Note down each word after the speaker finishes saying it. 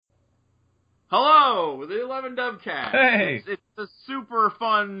Hello, the 11 Dubcast. Hey! It's a super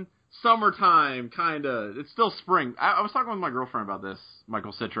fun summertime, kind of. It's still spring. I was talking with my girlfriend about this,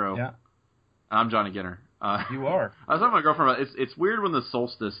 Michael Citro. Yeah. I'm Johnny Ginner. You are. I was talking with my girlfriend about it's weird when the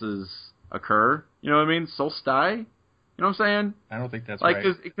solstices occur. You know what I mean? Solstice. You know what I'm saying? I don't think that's right.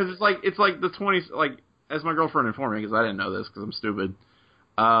 Because it's like the 20s, like, as my girlfriend informed me, because I didn't know this because I'm stupid.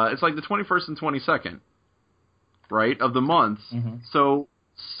 It's like the 21st and 22nd, right, of the months. Mm-hmm. So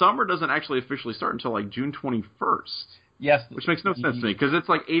summer doesn't actually officially start until like June 21st. Yes. Which makes no sense to me because it's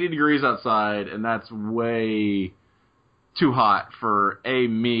like 80 degrees outside, and that's way too hot for A,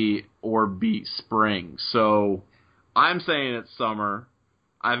 me, or B, spring. So I'm saying it's summer.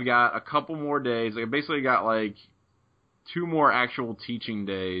 I've got a couple more days. I basically got like 2 more actual teaching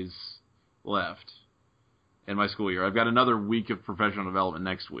days left in my school year. I've got another week of professional development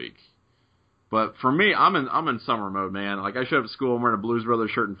next week. But for me, I'm in summer mode, man. Like, I show up at school, I'm wearing a Blues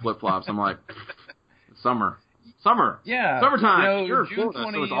Brothers shirt and flip-flops. I'm like, summer. Yeah. Summertime. You know, June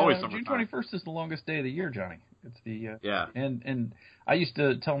 20, so it's always summertime. June 21st is the longest day of the year, Johnny. It's the yeah. And I used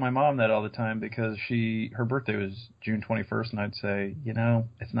to tell my mom that all the time because her birthday was June 21st, and I'd say, you know,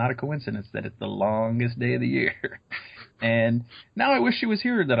 it's not a coincidence that it's the longest day of the year. And now I wish she was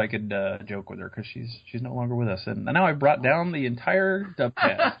here that I could joke with her because she's no longer with us. And now I brought down the entire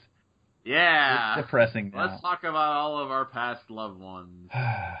Dubcast. Yeah. It's depressing now. Let's talk about all of our past loved ones.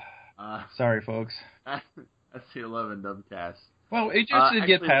 Sorry, folks. That's the 11 Dubcast. Well, it just did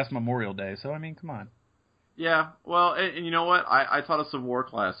get past Memorial Day, so, I mean, come on. Yeah, well, and you know what? I taught a Civil War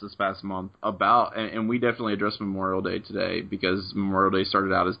class this past month about, and we definitely addressed Memorial Day today because Memorial Day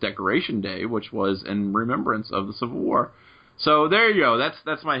started out as Decoration Day, which was in remembrance of the Civil War. So there you go.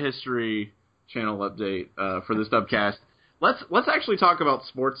 That's my History Channel update for this Dubcast. Let's actually talk about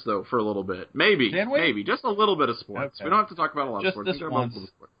sports, though, for a little bit. Maybe. Just a little bit of sports. Okay. We don't have to talk about a lot of sports.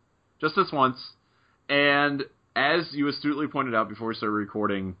 Just this once. And as you astutely pointed out before we started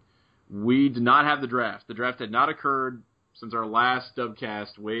recording, we did not have the draft. The draft had not occurred since our last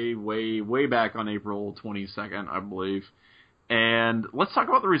Dubcast way back on April 22nd, I believe. And let's talk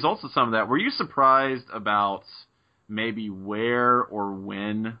about the results of some of that. Were you surprised about maybe where or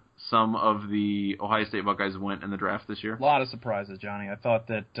when some of the Ohio State Buckeyes went in the draft this year? A lot of surprises, Johnny. I thought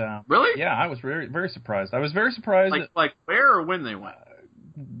that... really? Yeah, I was very, very surprised. I was very surprised like where or when they went?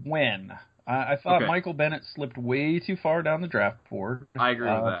 When. I thought Michael Bennett slipped way too far down the draft board. I agree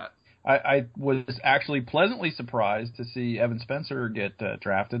with that. I was actually pleasantly surprised to see Evan Spencer get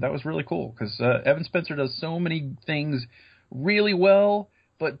drafted. That was really cool because Evan Spencer does so many things really well,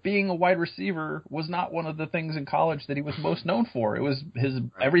 but being a wide receiver was not one of the things in college that he was most known for. It was his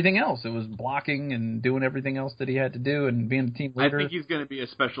everything else. It was blocking and doing everything else that he had to do and being a team leader. I think he's going to be a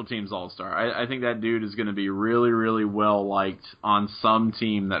special teams all-star. I think that dude is going to be really, really well-liked on some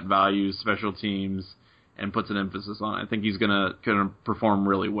team that values special teams and puts an emphasis on it. I think he's going to perform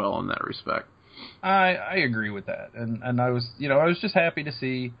really well in that respect. I agree with that. And I was just happy to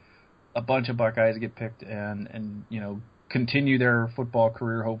see a bunch of Buckeyes get picked and continue their football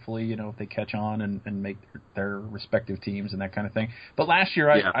career, hopefully, if they catch on and make their respective teams and that kind of thing. But last year,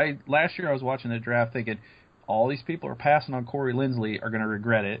 I was watching the draft thinking, all these people are passing on Corey Linsley are going to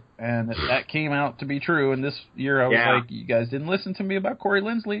regret it. And that came out to be true. And this year I was like, you guys didn't listen to me about Corey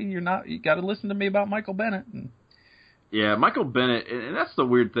Linsley. You got to listen to me about Michael Bennett. Yeah, Michael Bennett, and that's the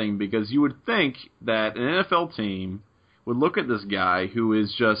weird thing because you would think that an NFL team would look at this guy who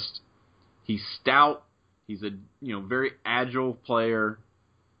is he's stout. He's a very agile player.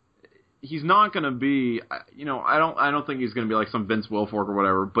 He's not going to be I don't think he's going to be like some Vince Wilfork or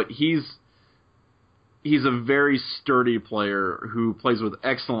whatever, but he's a very sturdy player who plays with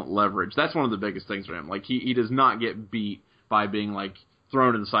excellent leverage. That's one of the biggest things for him. Like he does not get beat by being like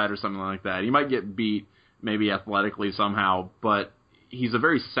thrown to the side or something like that. He might get beat maybe athletically somehow, but he's a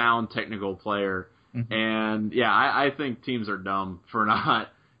very sound technical player. Mm-hmm. And I think teams are dumb for not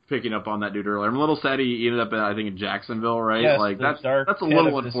picking up on that dude earlier. I'm a little sad he ended up in Jacksonville, right? Yes, like that's a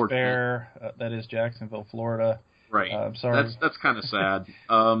little unfortunate. That is Jacksonville, Florida. Right. I'm sorry. That's kind of sad.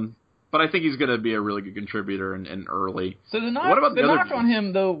 But I think he's going to be a really good contributor and early. So the knock on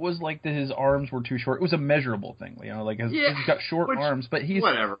him though was like that his arms were too short. It was a measurable thing, he's got short arms, but he's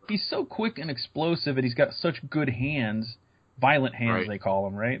so quick and explosive, and he's got such good hands, violent hands they call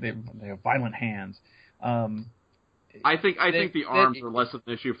them, right? They have violent hands. I think the arms are less of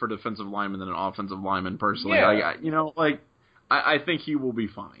an issue for defensive linemen than an offensive lineman, personally. Yeah. I think he will be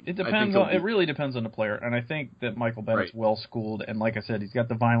fine. It really depends on the player, and I think that Michael Bennett's well schooled, and like I said, he's got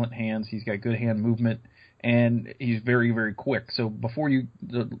the violent hands, he's got good hand movement, and he's very, very quick. So before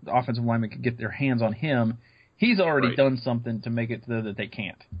the offensive lineman can get their hands on him, he's already done something to make it so that they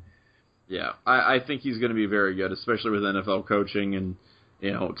can't. Yeah, I think he's going to be very good, especially with NFL coaching and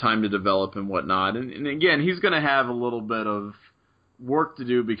time to develop and whatnot. And again, he's going to have a little bit of work to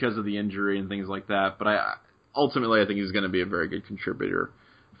do because of the injury and things like that. But ultimately, I think he's going to be a very good contributor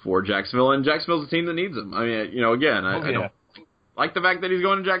for Jacksonville, and Jacksonville's a team that needs him. I mean, again, I don't like the fact that he's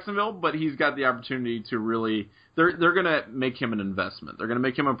going to Jacksonville, but he's got the opportunity to really. They're going to make him an investment. They're going to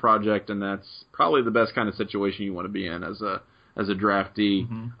make him a project, and that's probably the best kind of situation you want to be in as a draftee.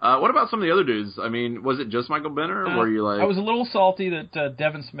 What about some of the other dudes? I mean, was it just Michael Bennett, or were you like... I was a little salty that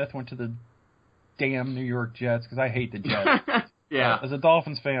Devin Smith went to the damn New York Jets, because I hate the Jets. Yeah. As a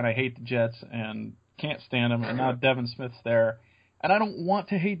Dolphins fan, I hate the Jets and can't stand them, and now Devin Smith's there. And I don't want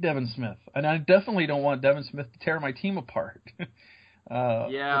to hate Devin Smith. And I definitely don't want Devin Smith to tear my team apart.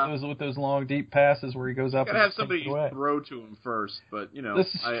 With those long, deep passes where he goes up and have somebody throw to him first, but, This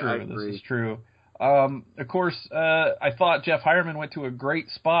is true. I agree. This is true. Of course, I thought Jeff Hireman went to a great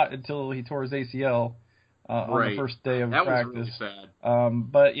spot until he tore his ACL on the first day of practice. Was really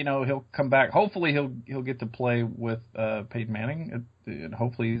sad. But he'll come back. Hopefully, he'll get to play with Peyton Manning, and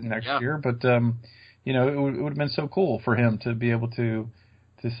hopefully next year. But it would have been so cool for him to be able to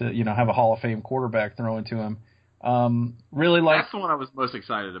have a Hall of Fame quarterback throwing to him. That's the one I was most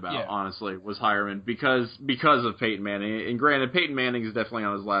excited about, honestly, was Hireman because of Peyton Manning. And granted, Peyton Manning is definitely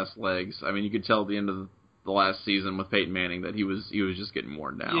on his last legs. I mean, you could tell at the end of the last season with Peyton Manning that he was just getting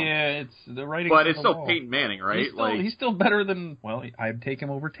worn down. Yeah, it's the writing. But it's still Peyton Manning, right? He's still better than. Well, I'd take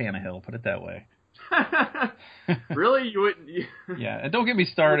him over Tannehill. Put it that way. Really, you wouldn't? Yeah, and don't get me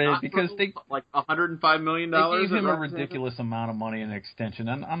started because they like $105 million. They gave him a ridiculous amount of money in an extension,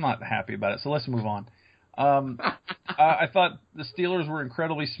 and I'm not happy about it. So let's move on. I thought the Steelers were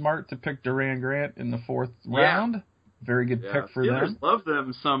incredibly smart to pick Duran Grant in the 4th round. Very good pick for Steelers them. Love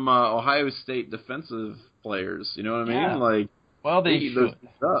them some Ohio State defensive players. You know what I mean? Well, they should.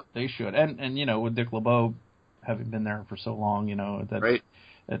 They should. And with Dick LeBeau having been there for so long,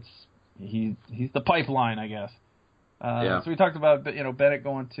 he's the pipeline, I guess. So we talked about Bennett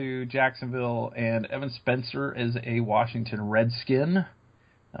going to Jacksonville and Evan Spencer as a Washington Redskin.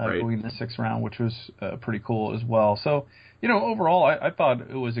 Going in the 6th round, which was pretty cool as well. So, overall, I thought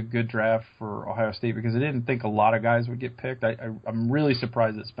it was a good draft for Ohio State because I didn't think a lot of guys would get picked. I'm really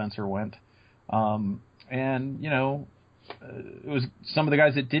surprised that Spencer went. It was some of the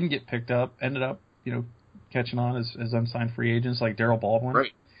guys that didn't get picked up ended up, catching on as unsigned free agents like Darryl Baldwin.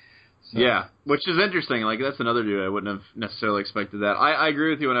 Right. So. Yeah, which is interesting. That's another dude I wouldn't have necessarily expected that. I agree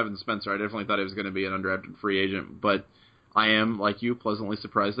with you on Evan Spencer. I definitely thought he was going to be an undrafted free agent, but I am, like you, pleasantly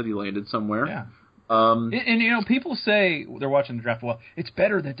surprised that he landed somewhere. Yeah. And people say they're watching the draft. Well, it's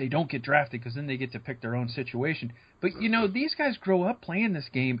better that they don't get drafted because then they get to pick their own situation. But, these guys grow up playing this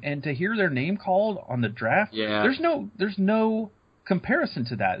game, and to hear their name called on the draft, there's no comparison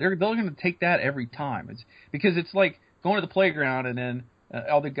to that. They're going to take that every time. Because it's like going to the playground and then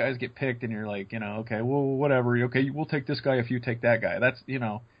all the guys get picked, and you're like, okay, well, whatever. Okay, we'll take this guy if you take that guy. That's,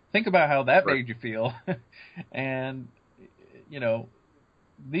 think about how that made you feel. And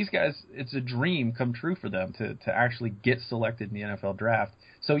these guys, it's a dream come true for them to actually get selected in the NFL draft.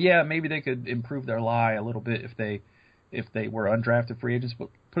 So maybe they could improve their lie a little bit if they were undrafted free agents. But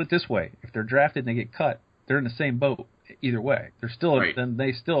put it this way: if they're drafted and they get cut, they're in the same boat either way. They're still then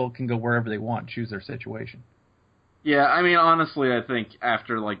they still can go wherever they want, choose their situation. Yeah, I mean, honestly, I think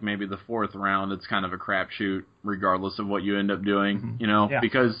after maybe the 4th round, it's kind of a crapshoot, regardless of what you end up doing.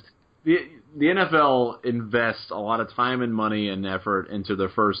 Because the NFL invests a lot of time and money and effort into the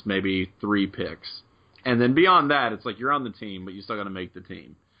first maybe 3 picks. And then beyond that, it's like you're on the team, but you still got to make the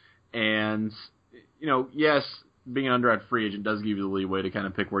team. And, yes, being an undrafted free agent does give you the leeway to kind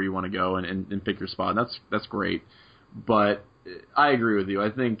of pick where you want to go and pick your spot. And that's great. But I agree with you. I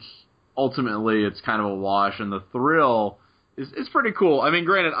think ultimately it's kind of a wash, and the thrill is pretty cool. I mean,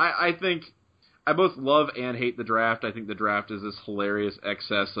 granted, I think I both love and hate the draft. I think the draft is this hilarious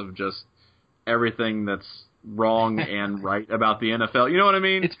excess of just everything that's wrong and right about the NFL. You know what I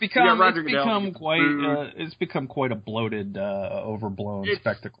mean? It's become quite a bloated, overblown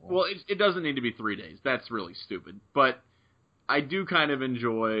spectacle. Well, it doesn't need to be 3 days. That's really stupid. But I do kind of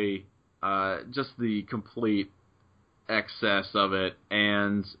enjoy just the complete excess of it,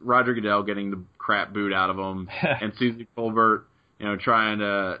 and Roger Goodell getting the crap boot out of him, and Susie Colbert,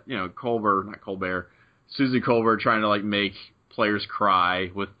 Susie Colbert trying to make players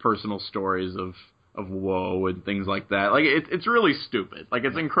cry with personal stories of woe and things like that. It's really stupid.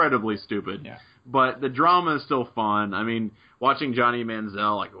 It's incredibly stupid. Yeah. But the drama is still fun. I mean, watching Johnny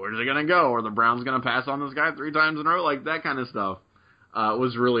Manziel, where's it gonna go? Or the Browns gonna pass on this guy 3 times in a row? That kind of stuff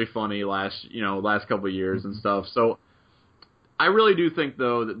was really funny last couple of years and stuff. So I really do think,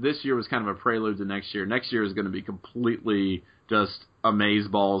 though, that this year was kind of a prelude to next year. Next year is going to be completely just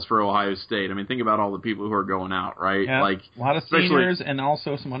amazeballs for Ohio State. I mean, think about all the people who are going out, right? Yeah, like a lot of seniors and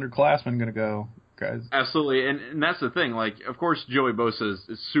also some underclassmen going to go, guys. Absolutely, and that's the thing. Like, of course, Joey Bosa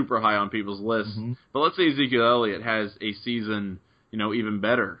is super high on people's lists, but let's say Ezekiel Elliott has a season, even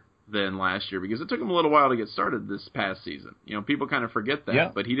better than last year, because it took him a little while to get started this past season. People kind of forget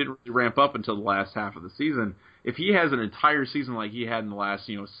that, but he didn't really ramp up until the last half of the season. If he has an entire season like he had in the last,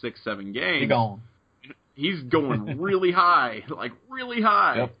 6-7 games, he's going really high, like really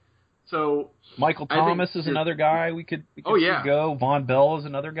high. Yep. So Michael Thomas is another guy we could see go. Von Bell is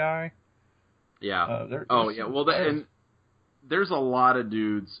another guy. Yeah. Well, and there's a lot of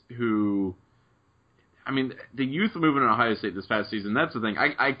dudes who, I mean, the youth movement in Ohio State this past season, that's the thing.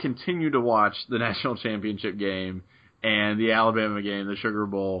 I continue to watch the national championship game and the Alabama game, the Sugar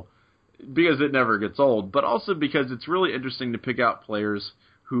Bowl, because it never gets old, but also because it's really interesting to pick out players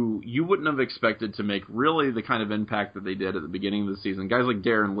who you wouldn't have expected to make really the kind of impact that they did at the beginning of the season. Guys like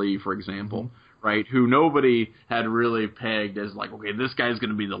Darren Lee, for example, right, who nobody had really pegged as like, okay, this guy's going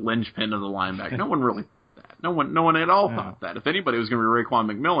to be the linchpin of the linebacker. No one really thought that. No one at all thought that. If anybody, it was going to be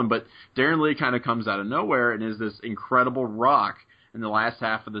Raekwon McMillan, but Darren Lee kind of comes out of nowhere and is this incredible rock in the last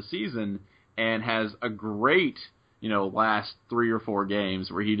half of the season and has a great last 3 or 4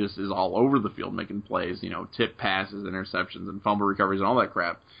 games where he just is all over the field making plays, tip passes, interceptions, and fumble recoveries and all that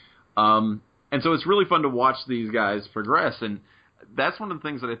crap. And so it's really fun to watch these guys progress, and that's one of the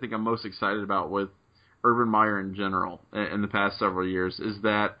things that I think I'm most excited about with Urban Meyer in general in the past several years is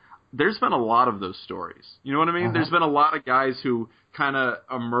that there's been a lot of those stories. You know what I mean? There's been a lot of guys who kind of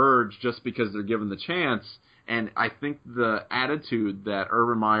emerge just because they're given the chance, and I think the attitude that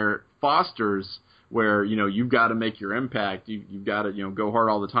Urban Meyer fosters where, you've got to make your impact, you've got to, go hard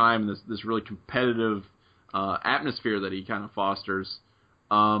all the time, and this really competitive atmosphere that he kind of fosters,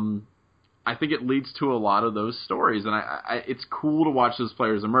 I think it leads to a lot of those stories, and it's cool to watch those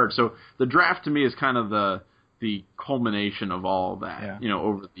players emerge. So the draft to me is kind of the culmination of all of that,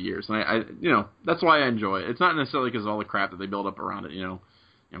 over the years, and I that's why I enjoy it. It's not necessarily because of all the crap that they build up around it,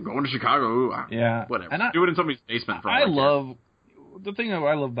 I'm going to Chicago, whatever. And do it in somebody's basement. The thing that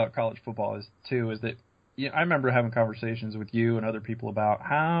I love about college football is that I remember having conversations with you and other people about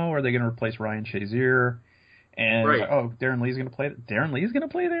how are they going to replace Ryan Shazier, and Darren Lee's going to play. Darren Lee's going to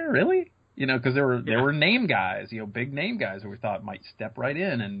play there, really? Because there were name guys, big name guys who we thought might step right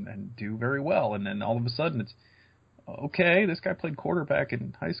in and do very well, and then all of a sudden it's okay. This guy played quarterback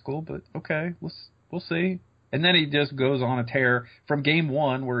in high school, but okay, we'll see. And then he just goes on a tear from game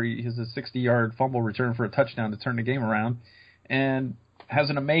 1 where he has a 60-yard fumble return for a touchdown to turn the game around. And has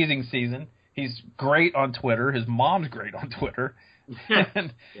an amazing season. He's great on Twitter. His mom's great on Twitter.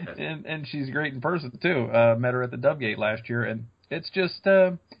 and she's great in person, too. Met her at the Dubgate last year. And it's just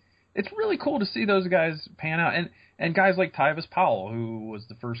it's really cool to see those guys pan out. And guys like Tyvis Powell, who was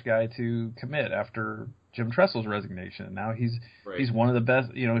the first guy to commit after Jim Tressel's resignation. And now he's one of the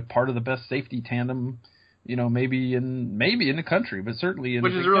best, part of the best safety tandem, maybe in the country, but certainly in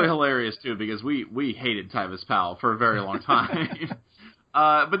which is really hilarious too, because we hated Tyvis Powell for a very long time.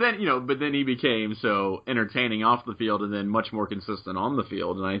 But then he became so entertaining off the field and then much more consistent on the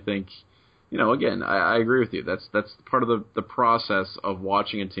field. And I think, again, I agree with you. That's part of the process of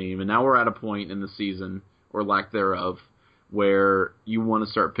watching a team. And now we're at a point in the season, or lack thereof, where you want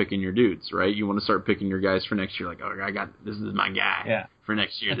to start picking your dudes, right? You want to start picking your guys for next year. Like, this is my guy for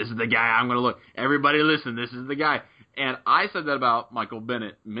next year. This is the guy I'm going to look. Everybody listen, this is the guy. And I said that about Michael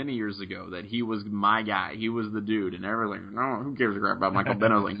Bennett many years ago, that he was my guy. He was the dude. And everyone's like, no, who gives a crap about Michael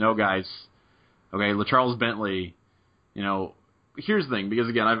Bennett? I was like, no, guys. Okay, LaCharles Bentley, here's the thing, because,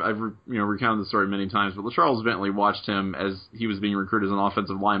 again, I've recounted the story many times, but LaCharles Bentley watched him as he was being recruited as an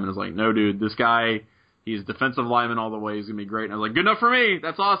offensive lineman. I was like, no, dude, this guy, he's defensive lineman all the way. He's going to be great. And I was like, good enough for me.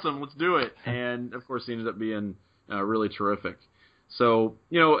 That's awesome. Let's do it. And, of course, he ended up being really terrific. So,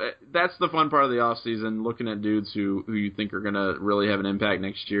 that's the fun part of the offseason, looking at dudes who you think are going to really have an impact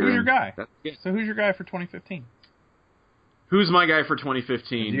next year. Who's your guy? So who's your guy for 2015? Who's my guy for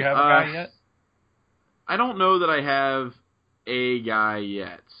 2015? Do you have a guy yet? I don't know that I have a guy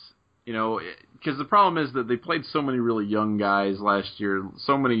yet. Because the problem is that they played so many really young guys last year,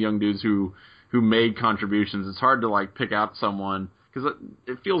 so many young dudes who made contributions. It's hard to, pick out someone, because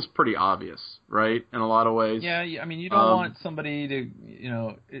it feels pretty obvious, right, in a lot of ways. Yeah, I mean, you don't want somebody to,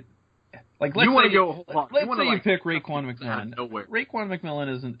 let's say you pick Raekwon McMillan. Raekwon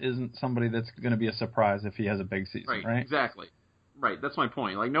McMillan isn't somebody that's going to be a surprise if he has a big season, right? Exactly. Right, that's my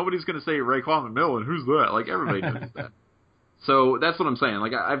point. Nobody's going to say Raekwon McMillan, who's that? Everybody knows that. So that's what I'm saying.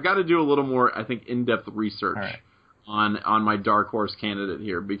 I've got to do a little more, I think, in-depth research on my dark horse candidate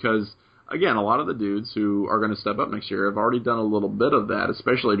here because, again, a lot of the dudes who are going to step up next year have already done a little bit of that,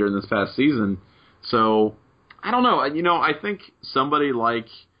 especially during this past season. So, I don't know. I think somebody like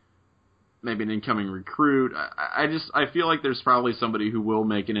maybe an incoming recruit, I feel like there's probably somebody who will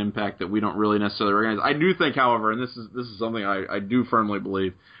make an impact that we don't really necessarily recognize. I do think, however, and this is something I do firmly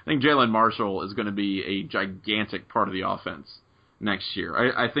believe, I think Jalen Marshall is going to be a gigantic part of the offense next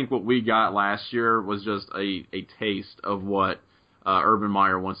year. I think what we got last year was just a taste of what Urban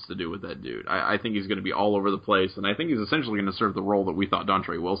Meyer wants to do with that dude. I think he's going to be all over the place, and I think he's essentially going to serve the role that we thought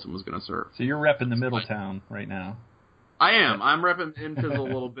Dontre Wilson was going to serve. So you're repping the Middletown right now. I am. I'm repping him a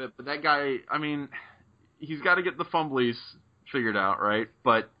little bit, but that guy, I mean, he's got to get the fumblies figured out, right?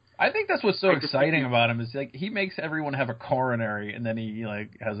 But I think that's what's so exciting about him is like he makes everyone have a coronary, and then he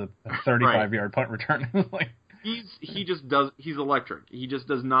like has a 35-yard punt return. Like he's electric. He just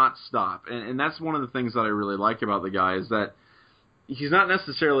does not stop, and that's one of the things that I really like about the guy is that he's not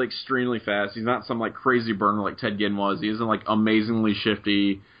necessarily extremely fast. He's not some like crazy burner like Ted Ginn was. He isn't like amazingly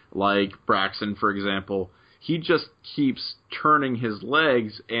shifty like Braxton, for example. He just keeps turning his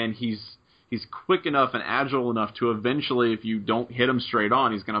legs, and he's quick enough and agile enough to eventually, if you don't hit him straight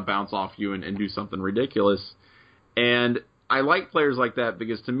on, he's going to bounce off you and do something ridiculous. And I like players like that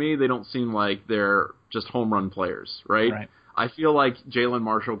because to me they don't seem like they're just home run players, right? I feel like Jalen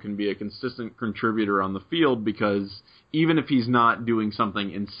Marshall can be a consistent contributor on the field because even if he's not doing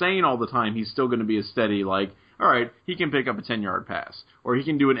something insane all the time, he's still going to be a steady, like, all right, he can pick up a 10-yard pass, or he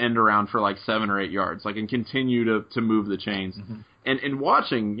can do an end around for like 7 or 8 yards, like, and continue to move the chains. Mm-hmm. And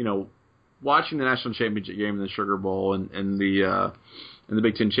watching the national championship game in the Sugar Bowl and the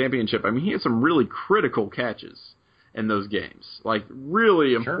Big Ten championship, I mean, he had some really critical catches in those games, like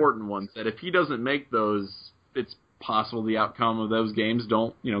really important ones. That if he doesn't make those, it's possible the outcome of those games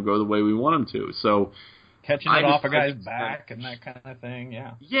don't go the way we want them to. So. Catching it off a guy's back and that kind of thing,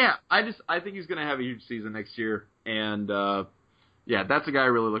 yeah. Yeah, I think he's going to have a huge season next year, and that's a guy I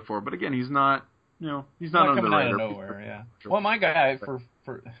really look for. But again, he's not on the coming out of nowhere. Yeah. Well, my guy is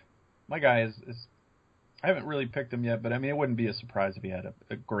I haven't really picked him yet, but I mean it wouldn't be a surprise if he had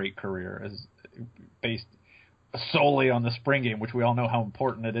a great career as based solely on the spring game, which we all know how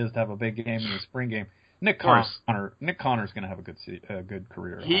important it is to have a big game in the spring game. Nick Connor's going to have a good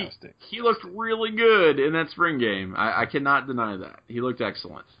career at Ohio State. He looked really good in that spring game. I cannot deny that. He looked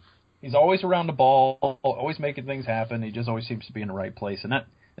excellent. He's always around the ball, always making things happen. He just always seems to be in the right place, and that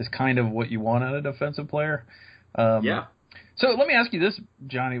is kind of what you want in a defensive player. Yeah. So let me ask you this,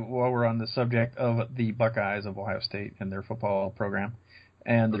 Johnny, while we're on the subject of the Buckeyes of Ohio State and their football program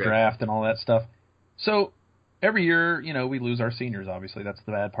and the draft and all that stuff. So every year, we lose our seniors, obviously. That's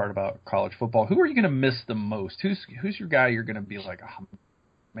the bad part about college football. Who are you going to miss the most? Who's your guy you're going to be like, oh,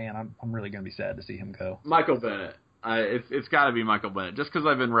 man, I'm really going to be sad to see him go? Michael Bennett. It's got to be Michael Bennett, just because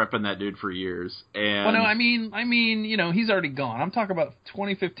I've been repping that dude for years. And well, no, I mean, he's already gone. I'm talking about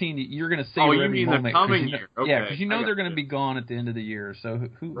 2015. You're going to see. Oh, you mean the coming year? Okay. Yeah, because they're going to be gone at the end of the year. So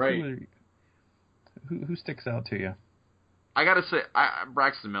who sticks out to you? I gotta say,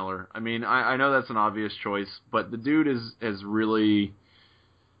 Braxton Miller. I mean, I know that's an obvious choice, but the dude is really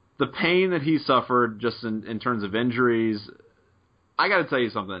the pain that he suffered just in terms of injuries. I gotta tell you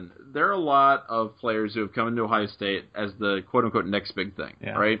something. There are a lot of players who have come into Ohio State as the quote unquote next big thing,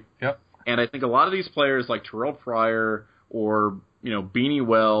 right? Yep. And I think a lot of these players like Terrell Pryor or Beanie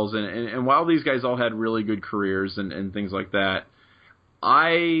Wells, and while these guys all had really good careers and things like that,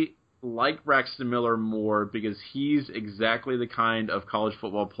 I like Braxton Miller more because he's exactly the kind of college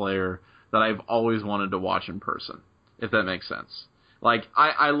football player that I've always wanted to watch in person, if that makes sense. Like,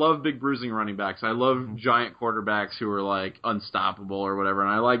 I love big bruising running backs. I love giant quarterbacks who are, like, unstoppable or whatever,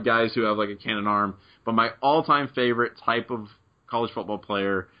 and I like guys who have, like, a cannon arm. But my all-time favorite type of college football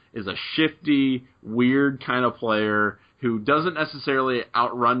player is a shifty, weird kind of player who doesn't necessarily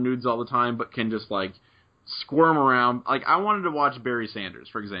outrun dudes all the time, but can just, like, squirm around. Like, I wanted to watch Barry Sanders,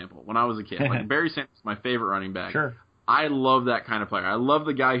 for example, when I was a kid. Like, Barry Sanders is my favorite running back. Sure. I love that kind of player. I love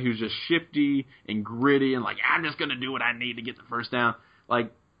the guy who's just shifty and gritty and like, I'm just going to do what I need to get the first down.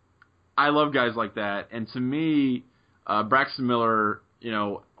 Like, I love guys like that. And to me, Braxton Miller,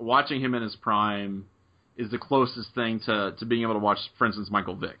 watching him in his prime is the closest thing to being able to watch, for instance,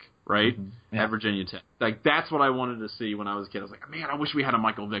 Michael Vick, right, at Virginia Tech. Like, that's what I wanted to see when I was a kid. I was like, man, I wish we had a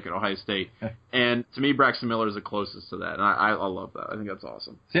Michael Vick at Ohio State. And to me, Braxton Miller is the closest to that, and I love that. I think that's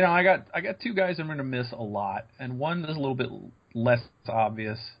awesome. So, I got two guys I'm going to miss a lot, and one is a little bit less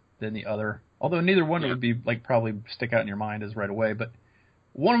obvious than the other, although neither one would be, like, probably stick out in your mind as right away, but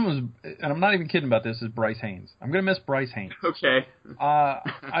one of them was, and I'm not even kidding about this, is Bryce Haynes. I'm going to miss Bryce Haynes. Okay.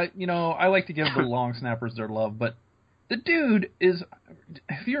 I like to give the long snappers their love, but The dude is,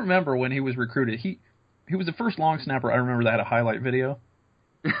 if you remember when he was recruited, he was the first long snapper I remember that had a highlight video.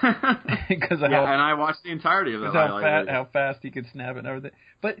 Because and I watched the entirety of that highlight video. How fast he could snap it and everything.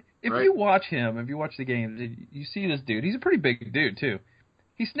 But if you watch him, if you watch the games, you see this dude. He's a pretty big dude, too.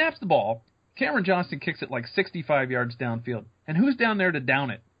 He snaps the ball. Cameron Johnston kicks it like 65 yards downfield. And who's down there to down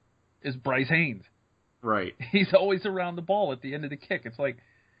it? Is Bryce Haynes. Right. He's always around the ball at the end of the kick. It's like,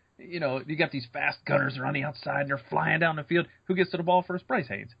 you got these fast gunners that are on the outside and they're flying down the field. Who gets to the ball first? Bryce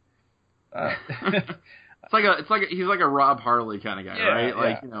Haynes. He's like a Rob Harley kind of guy, right?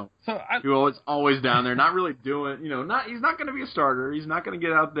 Like, who's always down there, not really doing, he's not going to be a starter. He's not going to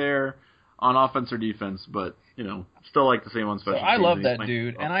get out there on offense or defense, but, still like to see him on special teams. I love that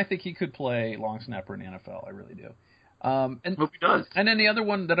dude, and I think he could play long snapper in the NFL. I really do. And hope he does. And then the other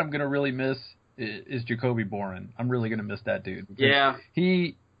one that I'm going to really miss is Jacoby Boren. I'm really going to miss that dude. Yeah.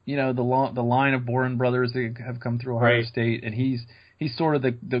 He, the line of Boren brothers that have come through Ohio State, and he's sort of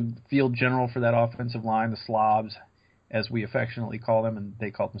the field general for that offensive line, the slobs, as we affectionately call them, and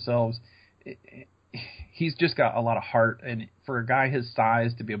they call themselves. He's just got a lot of heart, and for a guy his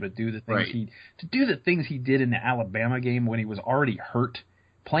size to be able to do the things he did in the Alabama game when he was already hurt,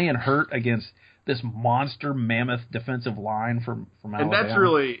 playing hurt against this monster mammoth defensive line from Alabama. And that's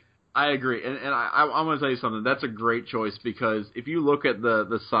really, I agree, and I'm going to tell you something. That's a great choice because if you look at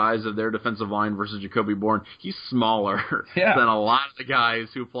the size of their defensive line versus Jacoby Boren, he's smaller than a lot of the guys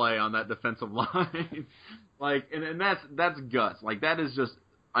who play on that defensive line. And that's guts. Like, that is just,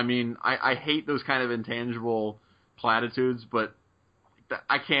 I hate those kind of intangible platitudes, but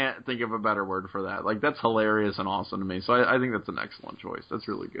I can't think of a better word for that. Like, that's hilarious and awesome to me. So I think that's an excellent choice. That's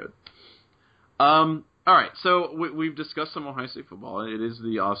really good. All right, so we've discussed some Ohio State football. It is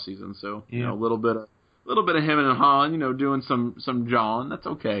the off season, so a little bit of him and Han, doing some John. That's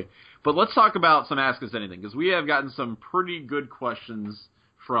okay. But let's talk about some Ask Us Anything because we have gotten some pretty good questions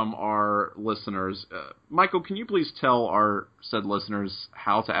from our listeners. Michael, can you please tell our said listeners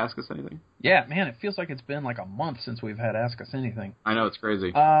how to ask us anything? Yeah, man, it feels like it's been like a month since we've had Ask Us Anything. I know, it's crazy.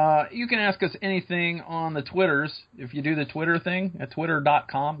 You can ask us anything on the Twitters. If you do the Twitter thing at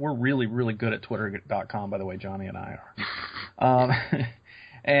twitter.com, we're really, really good at twitter.com, by the way, Johnny and I are.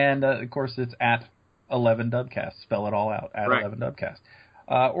 And, of course, it's at 11dubcast. Spell it all out, at 11dubcast.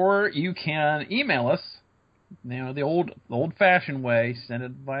 Or you can email us. The old-fashioned way, send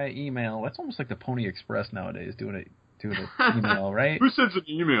it via email. That's almost like the Pony Express nowadays, doing it email, right? Who sends an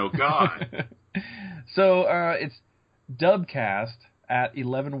email? God. So it's dubcast at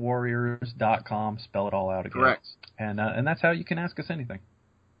 11warriors.com. Spell it all out again. Correct. And that's how you can ask us anything.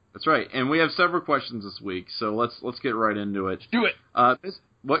 That's right. And we have several questions this week, so let's get right into it. Do it.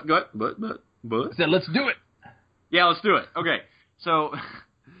 What? I said, let's do it. Yeah, let's do it. Okay. So.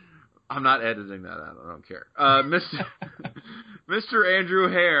 I'm not editing that out. I don't care. Mr. Andrew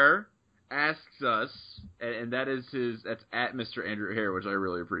Hare asks us, and that's at Mr. Andrew Hare, which I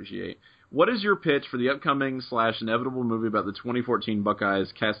really appreciate. What is your pitch for the upcoming / inevitable movie about the 2014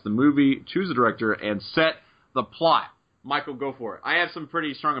 Buckeyes? Cast the movie, choose a director, and set the plot. Michael, go for it. I have some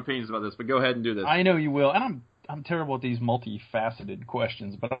pretty strong opinions about this, but go ahead and do this. I know you will, and I'm terrible at these multifaceted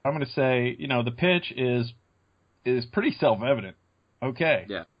questions, but I'm going to say, the pitch is pretty self-evident. Okay.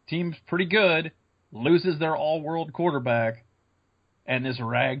 Yeah. Team's pretty good, loses their all-world quarterback, and this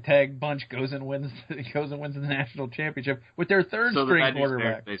ragtag bunch goes and wins the national championship with their third-string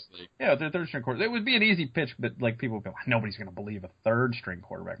quarterback. Yeah, with their third-string quarterback. It would be an easy pitch, but people would go, nobody's going to believe a third-string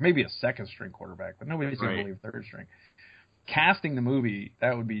quarterback. Maybe a second-string quarterback, but nobody's going to believe third-string. Casting the movie,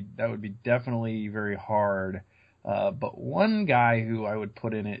 that would be definitely very hard. But one guy who I would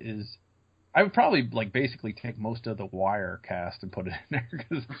put in it is. I would probably basically take most of the Wire cast and put it in there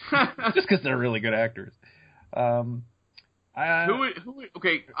because they're really good actors. Okay,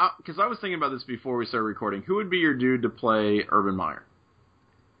 because I was thinking about this before we started recording. Who would be your dude to play Urban Meyer?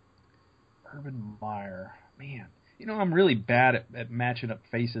 Urban Meyer, man, I'm really bad at matching up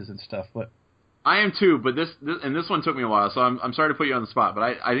faces and stuff, but I am too. But this one took me a while, so I'm sorry to put you on the spot,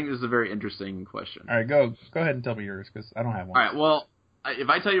 but I think this is a very interesting question. All right, go ahead and tell me yours because I don't have one. All right, well. If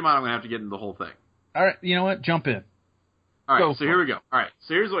I tell you mine, I'm going to have to get into the whole thing. All right, you know what? Jump in. All right, so here we go. All right,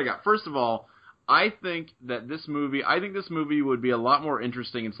 so here's what I got. First of all, I think this movie would be a lot more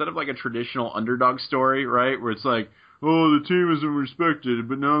interesting instead of like a traditional underdog story, right? Where it's like, oh, the team isn't respected,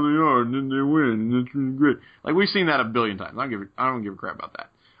 but now they are, and then they win, and that's really great. Like, we've seen that a billion times. I don't give a crap about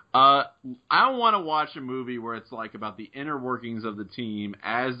that. I don't want to watch a movie where it's like about the inner workings of the team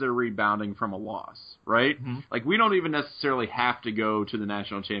as they're rebounding from a loss, right? Mm-hmm. Like, we don't even necessarily have to go to the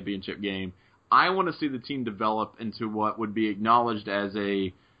national championship game. I want to see the team develop into what would be acknowledged as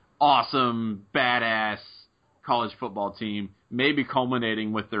a awesome, badass, college football team, maybe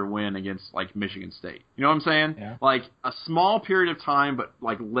culminating with their win against like Michigan State. You know what I'm saying? Yeah. Like a small period of time, but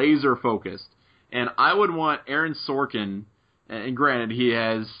like laser focused. And I would want Aaron Sorkin, and granted he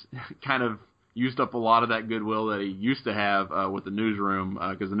has kind of used up a lot of that goodwill that he used to have with the Newsroom,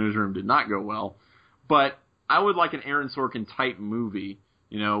 because the Newsroom did not go well. But I would like an Aaron Sorkin type movie,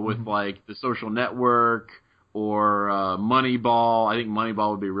 you know, with like The Social Network or Moneyball. I think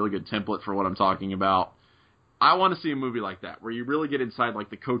Moneyball would be a really good template for what I'm talking about. I want to see a movie like that where you really get inside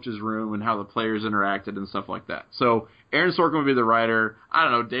like the coach's room and how the players interacted and stuff like that. So Aaron Sorkin would be the writer. I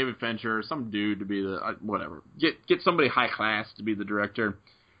don't know, David Fincher, some dude to be the whatever. Get somebody high class to be the director.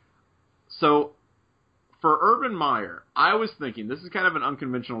 So for Urban Meyer, I was thinking this is kind of an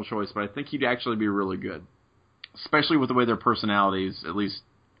unconventional choice, but I think he'd actually be really good, especially with the way their personalities, at least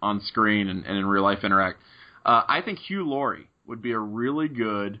on screen and in real life, interact. I think Hugh Laurie would be a really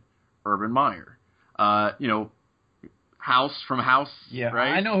good Urban Meyer. You know, House from House. Yeah,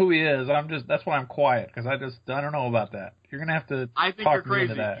 right? I know who he is. That's why I'm quiet, because I don't know about that. You're gonna have to. I think talk you're crazy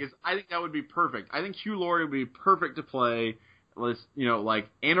me into that. because I think that would be perfect. I think Hugh Laurie would be perfect to play, you know, like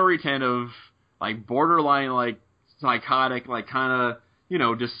anal-retentive, like borderline, like psychotic, like kind of, you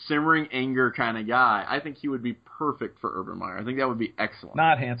know, just simmering anger kind of guy. I think he would be perfect for Urban Meyer. I think that would be excellent.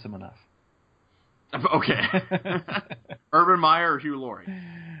 Not handsome enough. Okay. Urban Meyer or Hugh Laurie?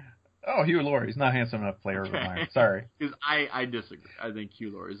 Oh, Hugh Laurie's not handsome enough to play Urban Meyer. Sorry. Because I disagree. I think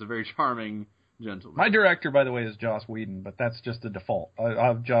Hugh Laurie is a very charming gentleman. My director, by the way, is Joss Whedon, but that's just the default. I'll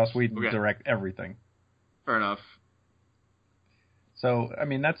have Joss Whedon direct everything. Fair enough. So, I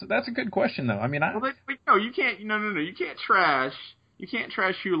mean, that's a good question, though. I mean, no, you can't. No, you can't trash. You can't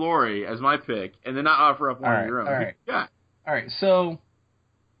trash Hugh Laurie as my pick and then not offer up one of your own. All right. Yeah. All right. So,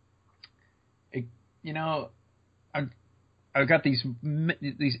 you know, I've got these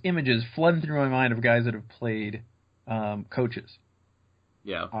images flooding through my mind of guys that have played coaches.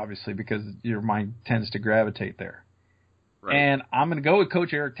 Yeah. Obviously, because your mind tends to gravitate there. Right. And I'm going to go with Coach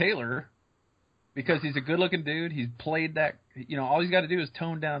Eric Taylor because he's a good-looking dude. He's played that. You know, all he's got to do is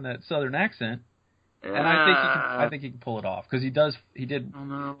tone down that Southern accent, and I think he can pull it off because he does. He did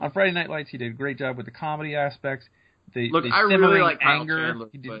on Friday Night Lights. He did a great job with the comedy aspects. Look, I really like Kyle anger.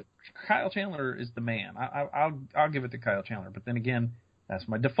 Chandler. Kyle Chandler is the man. I'll give it to Kyle Chandler. But then again, that's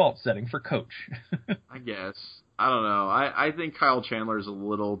my default setting for coach. I guess. I don't know. I think Kyle Chandler is a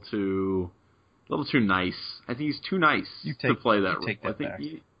little too nice. I think he's too nice to play that role. I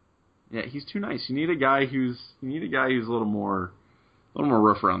think he's too nice. You need a guy who's a little more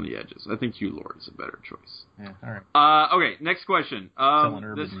rough around the edges. I think Hugh Laurie is a better choice. Yeah. All right. Okay. Next question. Telling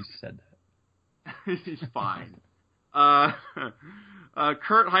Urban you said that. He's fine.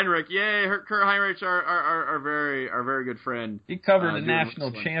 Kurt Heinrich, yay! Kurt Heinrich, our very good friend. He covered a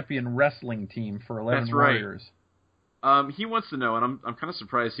national champion wrestling team for 11 Warriors. He wants to know, and I'm kind of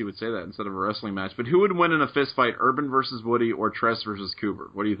surprised he would say that instead of a wrestling match. But who would win in a fist fight, Urban versus Woody or Tress versus Cooper?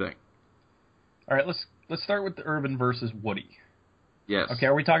 What do you think? All right, let's start with the Urban versus Woody. Yes. Okay,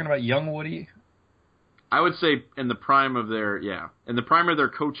 are we talking about young Woody? I would say in the prime of their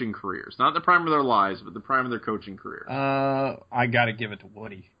coaching careers, not the prime of their lives, but the prime of their coaching careers. I got to give it to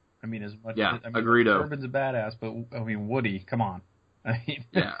Woody. I mean, agreed. Urban's a badass, but I mean, Woody, come on. He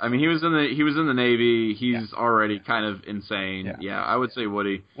was in the Navy. He's already kind of insane. Yeah, I would say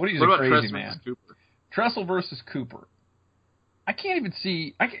Woody. Woody's what a about crazy Tress man. Versus Cooper? Tressel versus Cooper. I can't even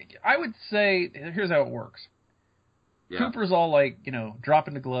see. I would say here's how it works. Yeah. Cooper's all like, you know,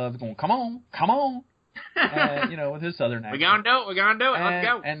 dropping the gloves, going, come on. And, you know, with his southern accent. We're gonna do it. Let's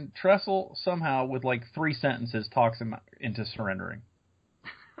go. And Tressel somehow, with like 3 sentences, talks him into surrendering.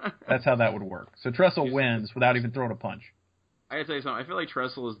 That's how that would work. So Tressel wins without even throwing a punch. I gotta tell you something. I feel like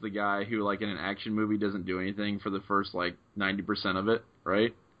Tressel is the guy who, like, in an action movie doesn't do anything for the first, like, 90% of it,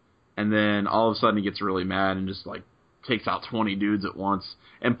 right? And then all of a sudden he gets really mad and just, like, takes out 20 dudes at once.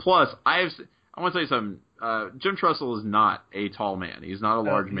 And plus, I want to tell you something. Jim Tressel is not a tall man. He's not a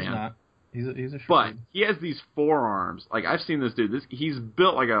large man. Not. He's a short But dude. he has these forearms. Like, I've seen this dude. He's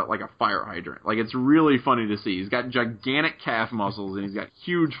built like a fire hydrant. Like, it's really funny to see. He's got gigantic calf muscles and he's got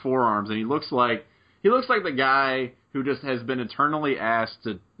huge forearms, and he looks like the guy who just has been eternally asked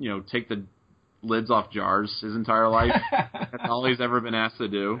to, you know, take the lids off jars his entire life. That's all he's ever been asked to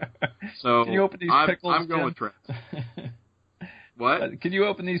do. So can you open these pickles, I'm going with Trent. What? Can you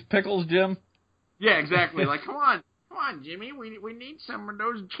open these pickles, Jim? Yeah, exactly. Like, come on, Jimmy, we need some of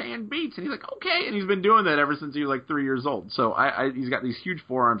those canned beets. And he's like, okay. And he's been doing that ever since he was like 3 years old. So he's got these huge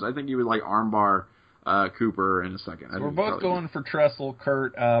forearms. I think he would like armbar Cooper in a second. So we're both going for Tressel,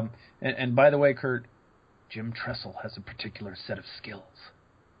 Kurt. And by the way, Kurt, Jim Tressel has a particular set of skills.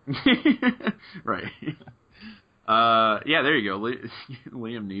 Right. Yeah, there you go.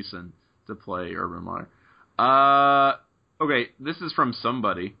 Liam Neeson to play Urban Meyer. Okay, this is from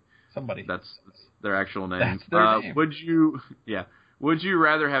somebody. Somebody. That's their actual name. That's their name. Would you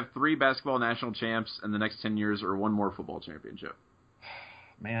rather have 3 basketball national champs in the next 10 years or 1 more football championship?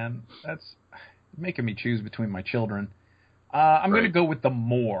 Man, that's making me choose between my children. I'm going to go with the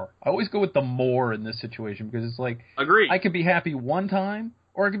more. I always go with the more in this situation because it's like, Agreed. I could be happy 1 time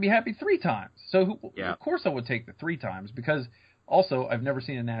or I could be happy 3 times. So, of course, I would take the 3 times because also I've never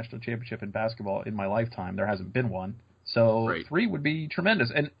seen a national championship in basketball in my lifetime. There hasn't been one. So 3 would be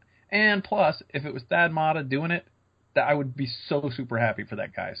tremendous. And plus, if it was Thad Matta doing it, that I would be so super happy for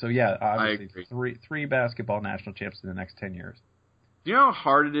that guy. So, yeah, obviously, three basketball national champs in the next 10 years. Do you know how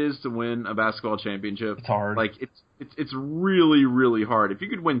hard it is to win a basketball championship? It's hard. Like it's really, really hard. If you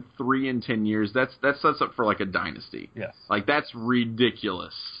could win 3 in 10 years, that sets up for like a dynasty. Yes. Like that's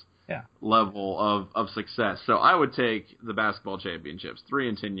ridiculous. Yeah. Level of success. So I would take the basketball championships. 3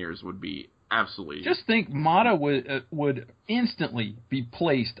 in 10 years would be absolutely. Just think, Mata would instantly be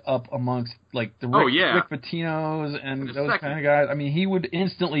placed up amongst like the Rick Pitino's and those kind of guys. I mean, he would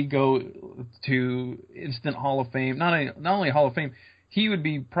instantly go to instant Hall of Fame. Not only Hall of Fame, he would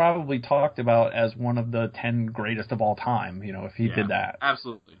be probably talked about as one of the 10 greatest of all time. You know, if he did that.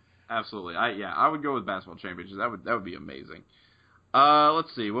 Absolutely. I would go with basketball championships. That would be amazing.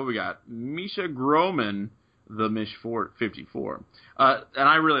 Let's see what we got. Misha Groman. The Mish 54. And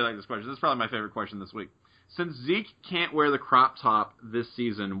I really like this question. This is probably my favorite question this week. Since Zeke can't wear the crop top this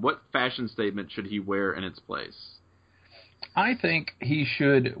season, what fashion statement should he wear in its place? I think he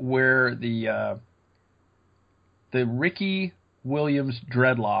should wear the Ricky Williams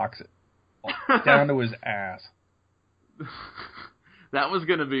dreadlocks down to his ass. That was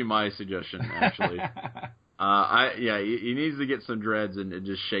going to be my suggestion, actually. He needs to get some dreads and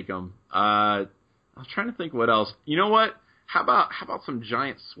just shake them. I was trying to think what else. You know what? How about some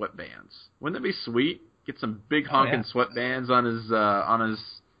giant sweatbands? Wouldn't that be sweet? Get some big honking sweatbands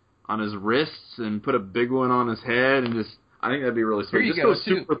on his wrists and put a big one on his head and just. I think that'd be really sweet. Just go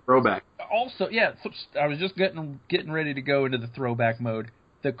super throwback. Also, yeah, I was just getting ready to go into the throwback mode.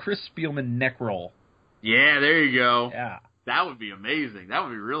 The Chris Spielman neck roll. Yeah, there you go. Yeah, that would be amazing. That would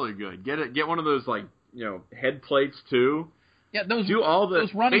be really good. Get one of those head plates too. Yeah, those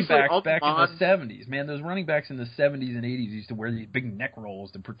running backs back in the 70s, man. Those running backs in the 70s and 80s used to wear these big neck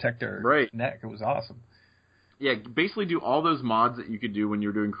rolls to protect their neck. It was awesome. Yeah, basically do all those mods that you could do when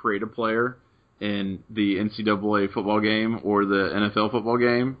you're doing Create a Player in the NCAA football game or the NFL football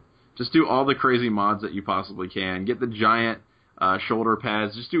game. Just do all the crazy mods that you possibly can. Get the giant shoulder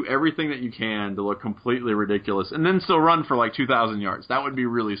pads. Just do everything that you can to look completely ridiculous, and then still run for like 2,000 yards. That would be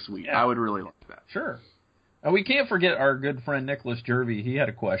really sweet. Yeah. I would really like that. Sure. We can't forget our good friend Nicholas Jervey. He had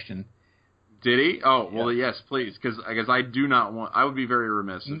a question. Did he? Oh, well, yes, please, because I do not want. I would be very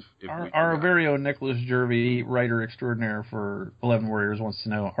remiss if our very own Nicholas Jervey, writer extraordinaire for 11 Warriors, wants to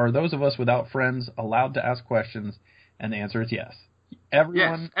know: are those of us without friends allowed to ask questions? And the answer is yes.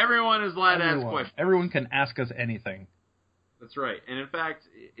 Everyone is allowed to ask questions. Everyone can ask us anything. That's right. And in fact,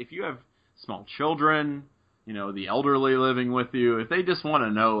 if you have small children, the elderly living with you, if they just want to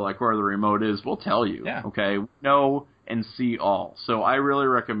know where the remote is, we'll tell you. Yeah. Okay? Know and see all. So I really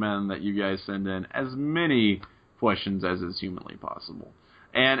recommend that you guys send in as many questions as is humanly possible.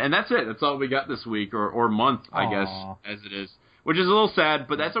 And that's it. That's all we got this week or month, I guess, as it is. Which is a little sad,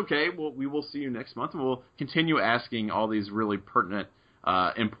 but that's okay. We will see you next month, and we'll continue asking all these really pertinent,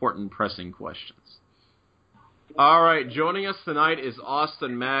 important, pressing questions. All right, joining us tonight is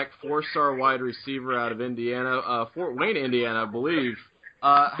Austin Mack, 4-star wide receiver out of Indiana, Fort Wayne, Indiana, I believe.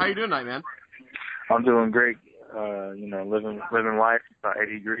 How you doing tonight, man? I'm doing great. Living life. It's about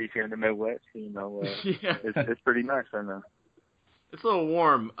 80 degrees here in the Midwest. It's pretty nice right now. It's a little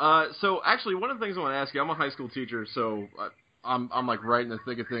warm. So actually, one of the things I want to ask you, I'm a high school teacher, so I'm right in the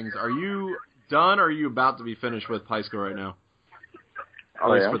thick of things. Are you done, or are you about to be finished with high school right now?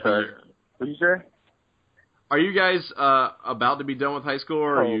 Oh, yeah. What did you say? Are you guys about to be done with high school,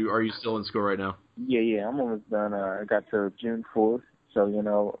 or are you still in school right now? Yeah, I'm almost done. I got to June 4th, so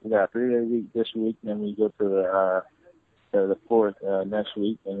we got a 3-day week this week, and then we go to the 4th next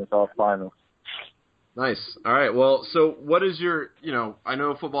week, and it's all finals. Nice. All right. Well, so what is your, I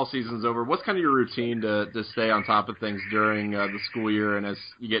know football season's over. What's kind of your routine to stay on top of things during the school year and as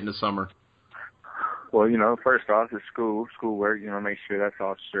you get into summer? Well, first off, it's schoolwork. Make sure that's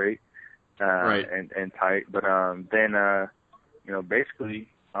all straight. Right. And tight, but then basically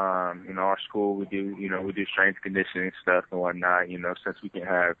our school we do strength conditioning stuff and whatnot. Since we can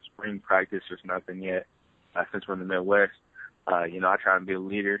have spring practice, there's nothing yet. Since we're in the Midwest, I try to be a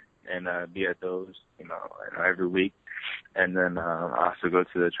leader and be at those, every week. And then I also go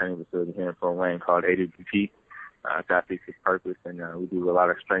to the training facility here in Fort Wayne called AWP. It's Athletes with Purpose, and we do a lot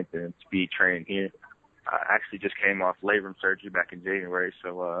of strength and speed training here. I actually just came off labrum surgery back in January,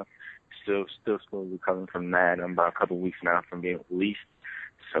 so still recovering from that. I'm about a couple of weeks now from being released,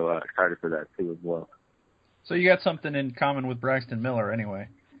 so excited for that too as well. So you got something in common with Braxton Miller, anyway.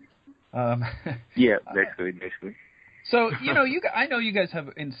 Yeah, basically. So I know you guys have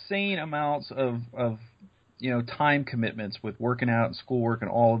insane amounts of time commitments with working out and schoolwork and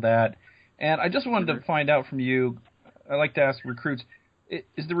all of that, and I just wanted to find out from you. I like to ask recruits: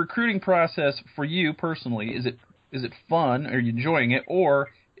 is the recruiting process for you personally? Is it fun? Are you enjoying it, or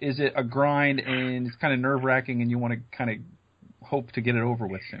is it a grind and it's kind of nerve-wracking and you want to kind of hope to get it over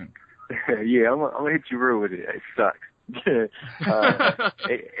with soon? Yeah, I'm gonna hit you real with it. It sucks. It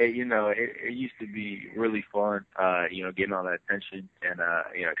used to be really fun, getting all that attention and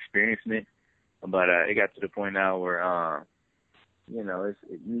experiencing it. But it got to the point now where you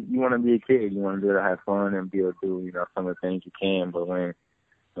want to be a kid, you want to be able to have fun and be able to do some of the things you can. But when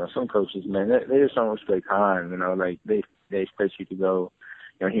some coaches, man, they just don't respect time. Like they expect you to go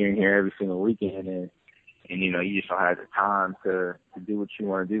here and here every single weekend, and you just don't have the time to do what you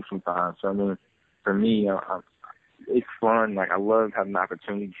want to do sometimes. So I mean, for me, it's fun. Like I love having the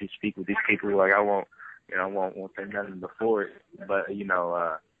opportunity to speak with these people. Like I won't say nothing before it, but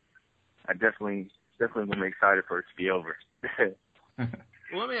I definitely am excited for it to be over.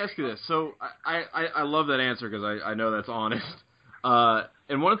 Well, let me ask you this. So I love that answer because I know that's honest.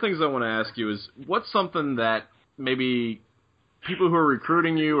 And one of the things I want to ask you is, what's something that maybe people who are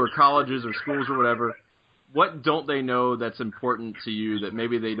recruiting you or colleges or schools or whatever, what don't they know that's important to you that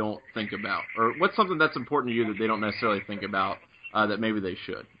maybe they don't think about? Or what's something that's important to you that they don't necessarily think about that maybe they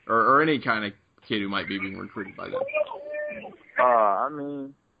should? Or any kind of kid who might be being recruited by them? I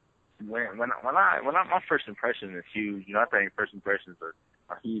mean, when my first impression is huge. I think first impressions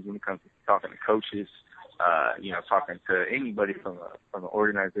are huge when it comes to talking to coaches, talking to anybody from an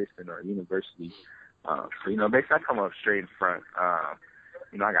organization or a university. So basically I come up straight in front. I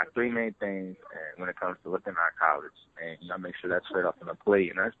got three main things when it comes to looking at college, and I make sure that's straight up on the plate,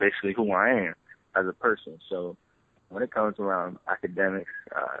 and that's basically who I am as a person. So when it comes around academics,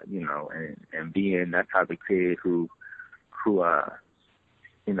 and being that type of kid who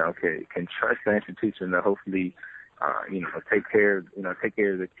can trust the institution to hopefully, take care of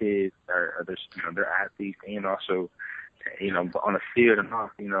the kids or their athletes, and also, on the field and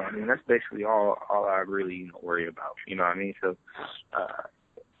off, that's basically all I really worry about, So,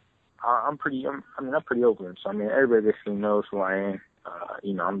 I'm pretty open. So, everybody basically knows who I am.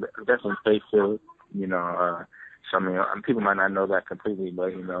 I'm definitely faith-filled, so, people might not know that completely,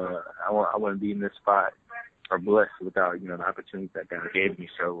 but, I wouldn't be in this spot or blessed without, the opportunities that God gave me.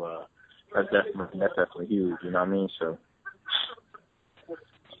 So, that's definitely huge, So. All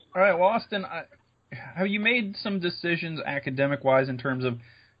right, well, Austin, have you made some decisions academic-wise in terms of,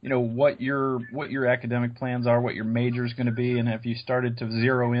 what your academic plans are, what your major is going to be, and have you started to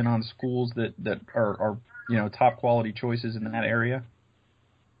zero in on schools that are top quality choices in that area?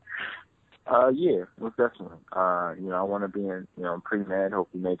 Yeah, most definitely. I want to be in, pre-med,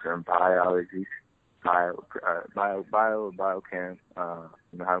 hopefully major in biology, biochem.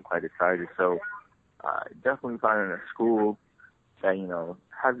 I'm quite excited. So, definitely finding a school that,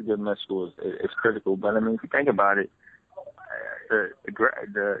 has a good med school is critical. But if you think about it,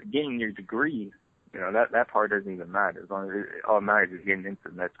 the getting your degree, that part doesn't even matter. As long as all matters is getting into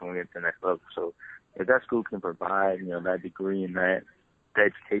the next one, into the next level. So if that school can provide, that degree and that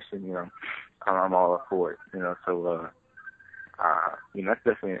education, I'm all for it. So that's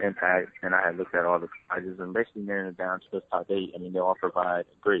definitely an impact. And I had looked at all the colleges and basically narrowing it down to the top 8. They all provide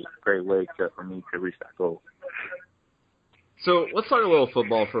a great way for me to reach that goal. So let's talk a little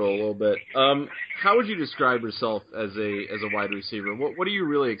football for a little bit. How would you describe yourself as a wide receiver? What do you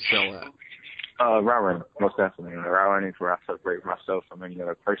really excel at? Route running, most definitely. Route running is where I separate myself from any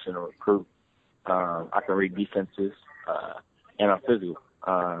other person or recruit. I can read defenses, and I'm physical.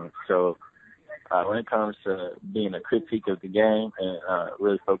 So when it comes to being a critique of the game and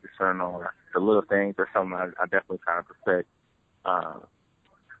really focusing on the little things, that's something I definitely try to perfect.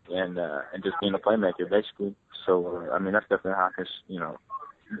 And just being a playmaker, basically. So, that's definitely how I can,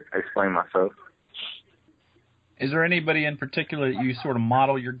 explain myself. Is there anybody in particular that you sort of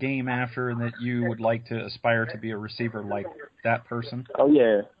model your game after and that you would like to aspire to be a receiver like that person? Oh,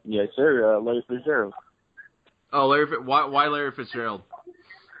 yeah. Yeah, sure. Larry Fitzgerald. Oh, why Larry Fitzgerald?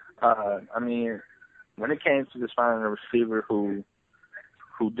 When it came to just finding a receiver who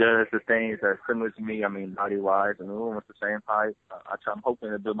who does the things that are similar to me. I mean, body-wise, and we're almost the same height. I'm hoping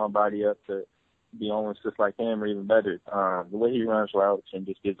to build my body up to be almost just like him or even better. The way he runs routes and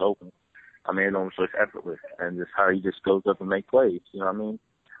just gets open, I mean, it almost looks effortless. And just how he just goes up and make plays. You know what I mean?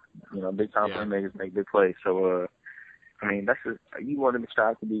 You know, big time playmakers make big plays. So, I mean, that's just, you want him to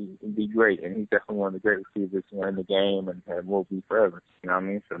strive to be great, and he's definitely one of the great receivers in the game, and will be forever. You know what I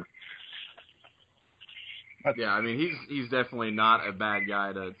mean? So. Yeah, I mean, he's definitely not a bad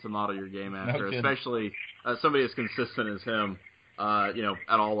guy to model your game after, especially somebody as consistent as him, you know,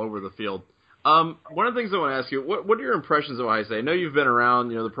 at all over the field. One of the things I want to ask you, what are your impressions of Ohio State? I know you've been around,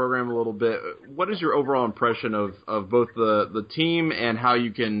 you know, the program a little bit. What is your overall impression of both the team and how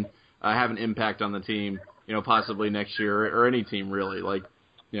you can have an impact on the team, you know, possibly next year or any team really, like,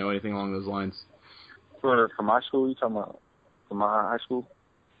 you know, anything along those lines? For my school, you talking about for my high school?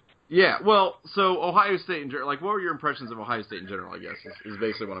 Yeah, well, so Ohio State in general, like, what were your impressions of Ohio State in general, I guess, is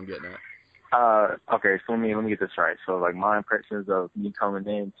basically what I'm getting at. Okay, so let me get this right. So, like, my impressions of me coming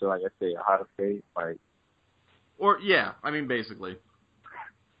in to, like, let's say, Ohio State, like... Or, yeah, I mean, basically.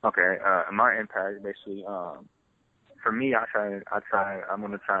 Okay, my impact, basically, for me, I'm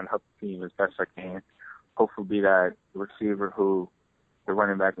going to try and help the team as best I can. Hopefully be that receiver who the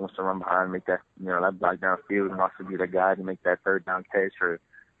running back wants to run behind, make that, you know, that block downfield, and also be the guy to make that third down catch or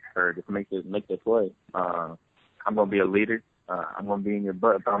just make the play. I'm going to be a leader. I'm going to be in your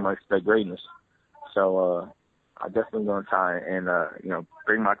butt, but I'm going to expect greatness. So I'm definitely going to try and, you know,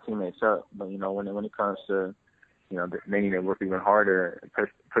 bring my teammates up. But, you know, when it comes to, you know, they need to work even harder,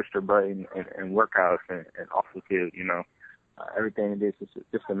 push their button and workouts and off the field, you know, everything it is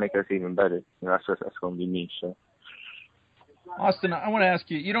just to make us even better. You know, that's going to be me. So. Austin, I want to ask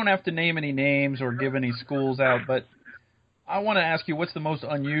you, you don't have to name any names or give any schools out, but I want to ask you, what's the most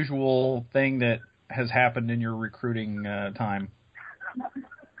unusual thing that has happened in your recruiting time?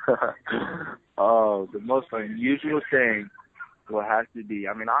 Oh, the most unusual thing will have to be,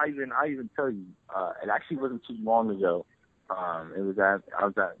 I mean, I even tell you, it actually wasn't too long ago. I was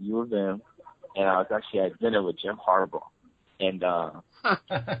at U of M, and I was actually at dinner with Jim Harbaugh. And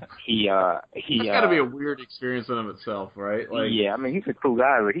he That's got to be a weird experience in of itself, right? Like, yeah, I mean, he's a cool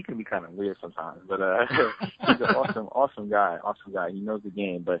guy, but he can be kind of weird sometimes. But he's an awesome guy. He knows the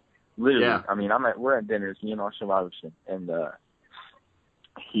game. But literally, yeah. I mean, we're at dinner, it's me and Austin Robertson, and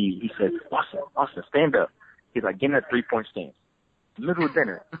he said, Austin, stand up. He's like, get in that 3-point stance, middle of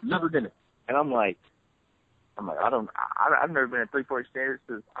dinner, and I'm like, I've never been in 3-point stance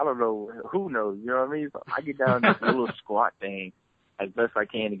because I don't know who knows, you know what I mean? So I get down this little squat thing as best I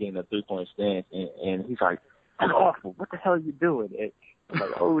can to get in a 3-point stance, and he's like, that's awful. What the hell are you doing? And I'm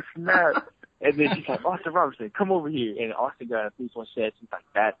like, oh snap! And then he's like, Austin Robertson, come over here. And Austin got a 3-point stance. He's like,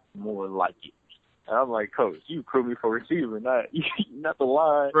 that's more like it. And I'm like, Coach, you recruit me for receiver, not the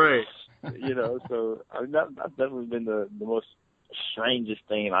line, right? You know, so I mean, that's definitely been the most strangest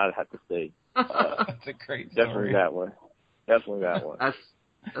thing I'd have to say. That's a great story. Definitely that one.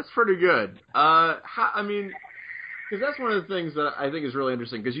 That's pretty good. I mean, because that's one of the things that I think is really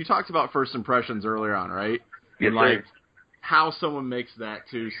interesting. Because you talked about first impressions earlier on, right? Yes, and like how someone makes that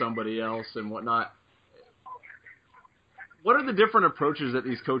to somebody else and whatnot. What are the different approaches that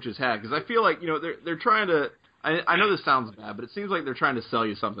these coaches have? Because I feel like, you know, they're trying to. I know this sounds bad, but it seems like they're trying to sell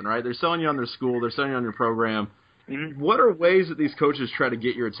you something, right? They're selling you on their school. They're selling you on your program. Mm-hmm. What are ways that these coaches try to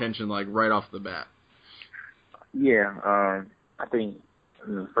get your attention, like, right off the bat? Yeah, I think,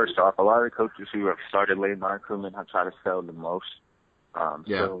 first off, a lot of the coaches who have started late in my recruitment have tried to sell the most.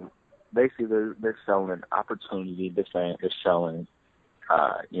 So basically they're selling opportunity. They're selling,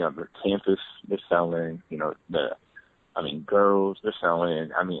 you know, the campus. They're selling, you know, girls. They're selling,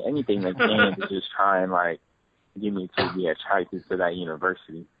 anything they can to just try and, like, get me to be attracted to that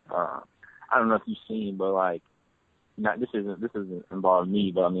university. I don't know if you've seen, but, like, this isn't involve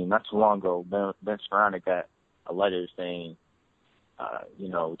me, but not too long ago, Ben Skoranek got a letter saying, you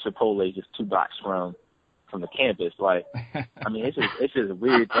know, Chipotle is just 2 blocks from the campus. Like, it's just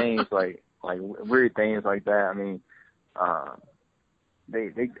weird things like weird things like that.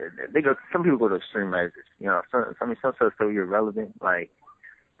 They go. Some people go to extreme measures. You know, some stuff so irrelevant. Like,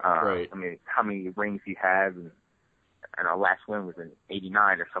 right. How many rings you have, and our last win was in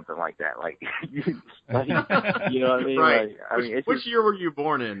 '89 or something like that. Like, you know what I mean? Right. Like, which year were you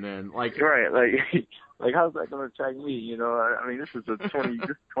born in, then? Like, right. Like how's that going to attract me? You know, this is the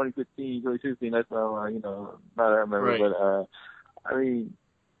 2015, 2016. That's how you know. Not I remember, right. But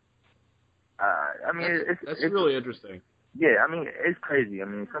that's really interesting. Yeah, it's crazy.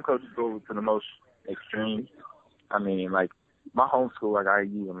 Some coaches go to the most extreme. Like my home school, like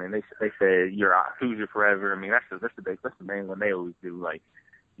IU, they say who's your forever. That's the main one they always do. Like,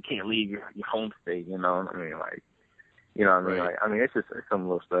 you can't leave your home state. You know what I mean? Like, you know what I mean? Right. Like, I mean, it's just some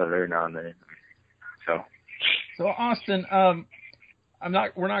little stuff every now and then. So Austin,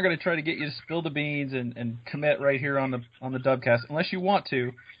 we're not going to try to get you to spill the beans and commit right here on the Dubcast unless you want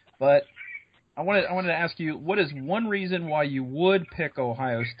to, but I wanted to ask you, what is one reason why you would pick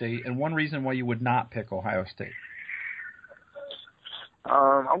Ohio State and one reason why you would not pick Ohio State?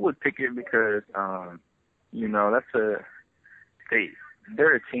 I would pick it because, you know,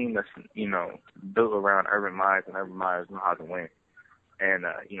 they're a team that's, you know, built around Urban Myers, and Urban Myers knows how to win. And,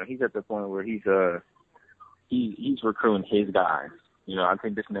 you know, he's at the point where he's recruiting his guys. You know, I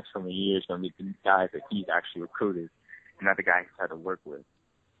think this next coming year is going to be the guys that he's actually recruited and not the guys he's had to work with.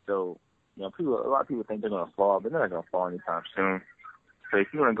 So, you know, a lot of people think they're going to fall, but they're not going to fall anytime soon. So if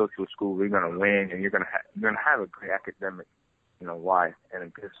you want to go to a school where you're going to win and you're going to have a great academic, you know, life and a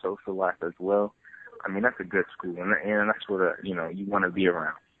good social life as well, I mean, that's a good school, and that's what, you know, you want to be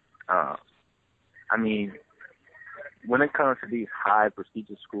around. I mean, when it comes to these high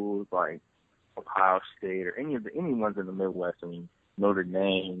prestigious schools like Ohio State or any ones in the Midwest, I mean, Notre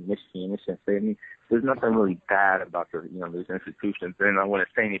Dame, Michigan State, I mean, there's nothing really bad about these institutions, and I wouldn't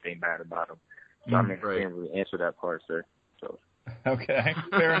say anything bad about them. So I mean, I can't really answer that part, sir. So. Okay,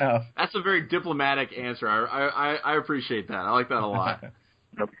 fair enough. That's a very diplomatic answer. I appreciate that. I like that a lot.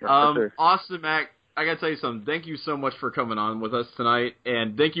 Sure. Austin Mack, I got to tell you something. Thank you so much for coming on with us tonight,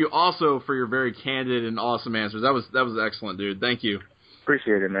 and thank you also for your very candid and awesome answers. That was excellent, dude. Thank you.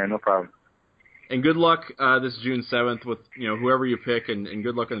 Appreciate it, man. No problem. And good luck this June 7th with whoever you pick, and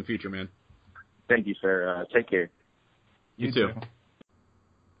good luck in the future, man. Thank you, sir. Take care. You too.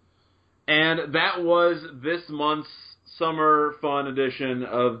 And that was this month's summer fun edition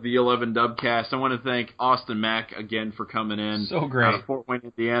of the 11 Dubcast. I want to thank Austin Mack again for coming in. So great. Out of Fort Wayne,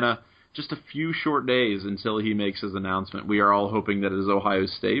 Indiana. Just a few short days until he makes his announcement. We are all hoping that it is Ohio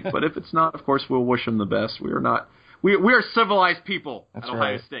State, but if it's not, of course, we'll wish him the best. We are not. We are civilized people at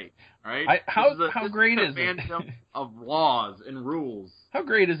Ohio State. All right. How great is it? Of laws and rules. How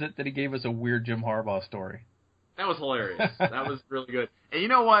great is it that he gave us a weird Jim Harbaugh story? That was hilarious. That was really good. And you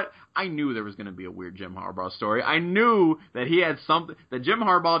know what? I knew there was going to be a weird Jim Harbaugh story. I knew that he had something. That Jim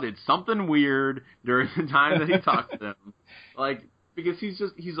Harbaugh did something weird during the time that he talked to them. Like. Because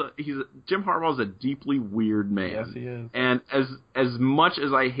Jim Harbaugh's a deeply weird man. Yes, he is. And as much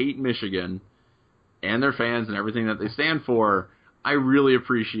as I hate Michigan and their fans and everything that they stand for, I really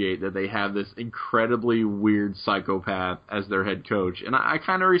appreciate that they have this incredibly weird psychopath as their head coach, and I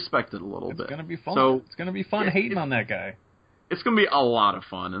kind of respect it a little bit. It's gonna be fun. So, it's gonna be fun hating on that guy. It's going to be a lot of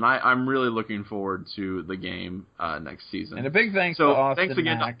fun, and I'm really looking forward to the game next season. And a big thanks to Austin thanks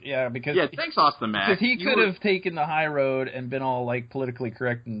again Mack. Thanks, Austin Mack. Because he could have taken the high road and been all like politically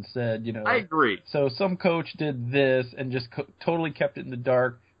correct and said, I agree. So some coach did this and just totally kept it in the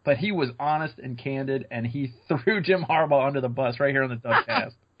dark, but he was honest and candid, and he threw Jim Harbaugh under the bus right here on the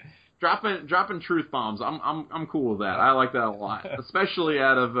Dubcast. Dropping truth bombs. I'm cool with that. I like that a lot, especially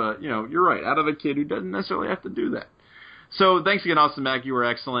out of you're right, out of a kid who doesn't necessarily have to do that. So thanks again, Austin Mack. You were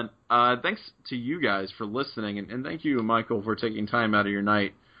excellent. Thanks to you guys for listening, and thank you, Michael, for taking time out of your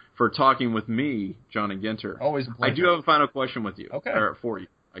night for talking with me, John and Ginter. Always a pleasure. I do have a final question with you. Okay. Or for you,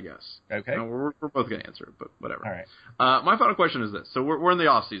 I guess. Okay. We're both going to answer it, but whatever. All right. My final question is this. So we're in the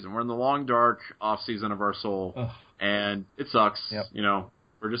off-season. We're in the long, dark off-season of our soul, Ugh. and it sucks. Yep.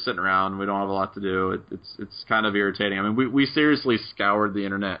 We're just sitting around. We don't have a lot to do. It's kind of irritating. I mean, we seriously scoured the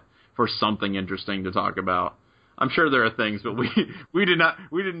internet for something interesting to talk about. I'm sure there are things, but we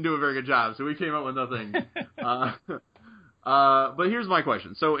didn't do a very good job, so we came up with nothing. But here's my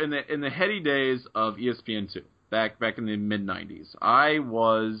question. So in the heady days of ESPN2, back in the mid-90s, I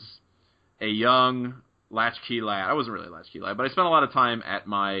was a young latchkey lad. I wasn't really a latchkey lad, but I spent a lot of time at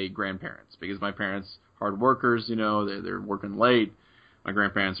my grandparents because my parents, hard workers, they're working late. My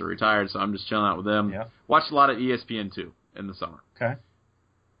grandparents are retired, so I'm just chilling out with them. Yeah. Watched a lot of ESPN2 in the summer. Okay.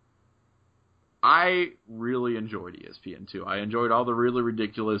 I really enjoyed ESPN2. I enjoyed all the really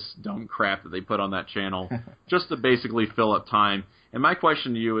ridiculous, dumb crap that they put on that channel just to basically fill up time. And my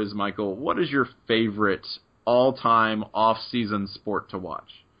question to you is, Michael, what is your favorite all-time off-season sport to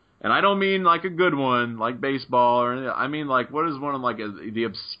watch? And I don't mean like a good one, like baseball, or anything. I mean like what is one of the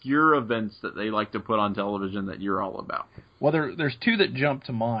obscure events that they like to put on television that you're all about? Well, there's two that jump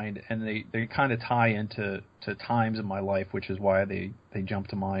to mind, and they kind of tie into times in my life, which is why they jump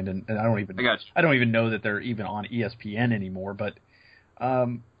to mind. And I don't even know that they're even on ESPN anymore. But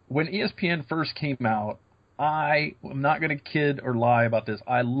when ESPN first came out, I'm not going to kid or lie about this.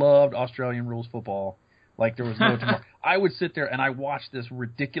 I loved Australian rules football like there was no tomorrow. I would sit there and I watched this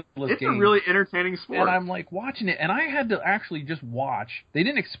ridiculous It's game. a really entertaining sport. And I'm like watching it, and I had to actually just watch. They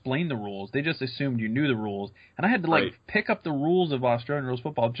didn't explain the rules. They just assumed you knew the rules. And I had to like pick up the rules of Australian rules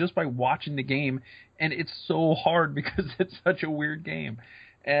football just by watching the game. And it's so hard because it's such a weird game.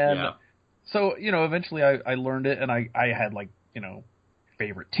 And so, eventually I learned it, and I had like,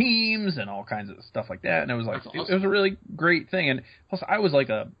 favorite teams and all kinds of stuff like that. And it was like, it was a really great thing. And plus I was like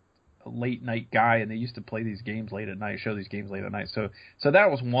a late night guy, and they used to play these games late at night, show these games late at night. So that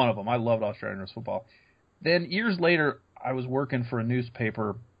was one of them. I loved Australian rules football. Then years later, I was working for a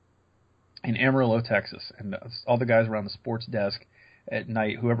newspaper in Amarillo, Texas, and all the guys around the sports desk at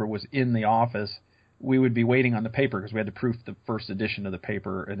night, whoever was in the office, we would be waiting on the paper because we had to proof the first edition of the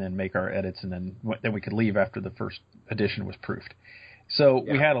paper and then make our edits, and then we could leave after the first edition was proofed. So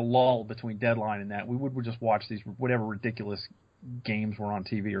we had a lull between deadline and that. We would just watch these whatever ridiculous games were on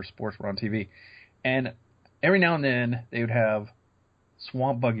TV or sports were on TV. And every now and then they would have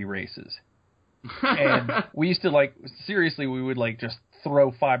swamp buggy races. And we used to seriously, we would just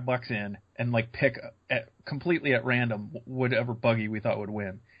throw $5 in and pick completely at random whatever buggy we thought would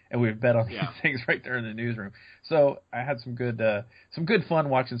win. And we would bet on these things right there in the newsroom. So I had some good fun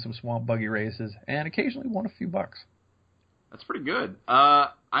watching some swamp buggy races, and occasionally won a few bucks. That's pretty good.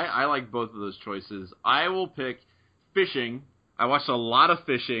 I like both of those choices. I will pick fishing. I watched a lot of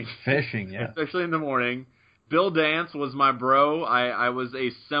fishing. Fishing, yeah. Especially in the morning. Bill Dance was my bro. I was a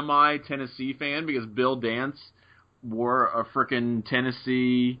semi-Tennessee fan because Bill Dance wore a frickin'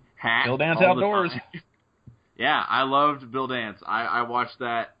 Tennessee hat. Bill Dance Outdoors. Yeah, I loved Bill Dance. I watched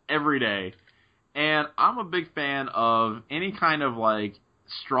that every day. And I'm a big fan of any kind of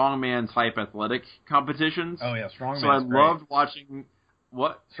strongman type athletic competitions. Oh yeah, strongman's So I great. loved watching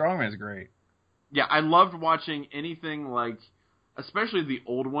what? Strongman's great. Yeah, I loved watching anything especially the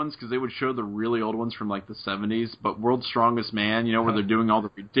old ones, because they would show the really old ones from the 70s, but World's Strongest Man, where they're doing all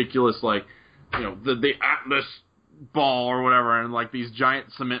the ridiculous the Atlas ball or whatever, and these giant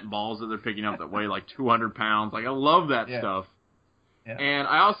cement balls that they're picking up that weigh 200 pounds. I love that stuff. Yeah. And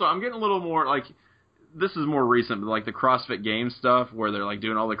I'm getting a little more this is more recent, but the CrossFit Games stuff where they're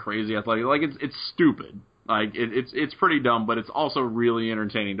doing all the crazy athletic, it's stupid. It's pretty dumb, but it's also really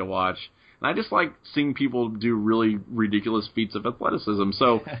entertaining to watch. And I just like seeing people do really ridiculous feats of athleticism.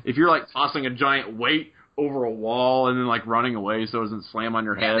 So if you're tossing a giant weight over a wall and then running away so it doesn't slam on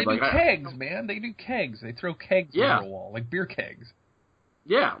your head. They do kegs, man. They do kegs. They throw kegs over a wall, beer kegs.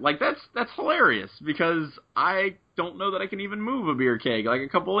 Yeah, that's hilarious because I don't know that I can even move a beer keg a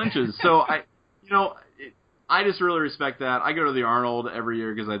couple inches. So I just really respect that. I go to the Arnold every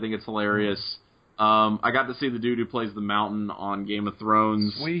year because I think it's hilarious. I got to see the dude who plays the Mountain on Game of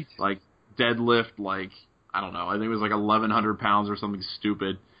Thrones. Sweet. Deadlift I don't know. I think it was 1,100 pounds or something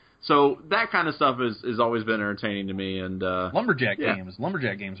stupid. So that kind of stuff has always been entertaining to me. And lumberjack games.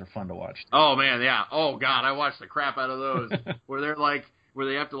 Lumberjack games are fun to watch. Oh man, yeah. Oh god, I watched the crap out of those. where they're where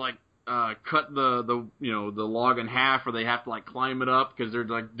they have to cut the the log in half, or they have to climb it up because they're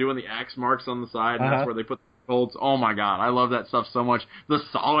doing the axe marks on the side, and that's where they put the bolts. Oh my god, I love that stuff so much. The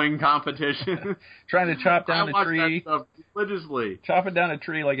sawing competition. Trying to chop down a tree. I watch that stuff religiously. Chopping down a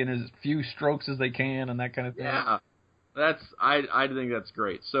tree in as few strokes as they can and that kind of thing. Yeah. I think that's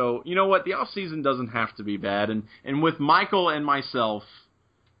great. So, you know what? The off season doesn't have to be bad, and with Michael and myself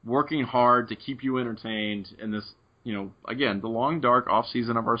working hard to keep you entertained in this, again, the long dark off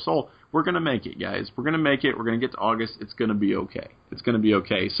season of our soul, we're gonna make it, guys. We're gonna make it. We're gonna get to August. It's gonna be okay. It's gonna be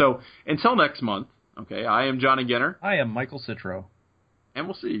okay. So until next month, okay. I am Johnny Ginner. I am Michael Citro, and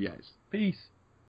we'll see you guys. Peace.